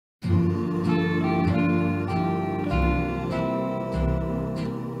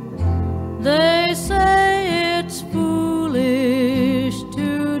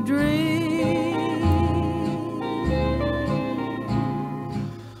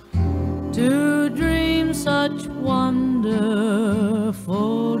such wonderful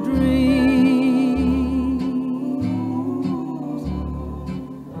dreams?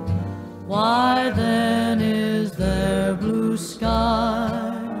 Why then is there blue sky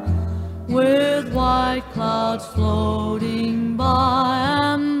with white clouds floating by,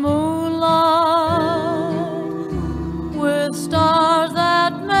 and moonlight with stars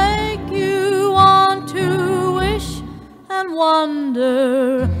that make you want to wish and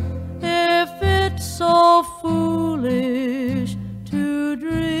wonder if it's so foolish to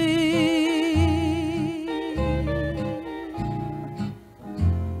dream?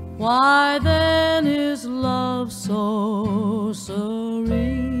 Why then is love so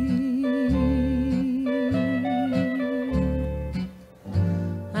serene?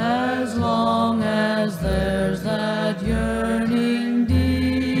 As long as there's that yearning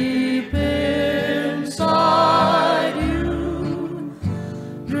deep inside you,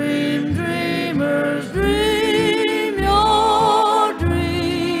 dream, dreamers, dream your dreams.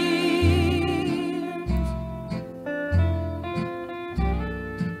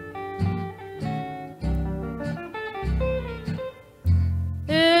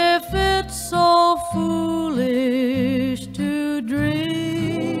 If it's so foolish to dream,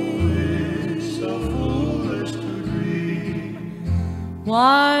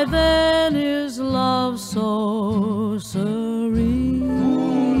 why then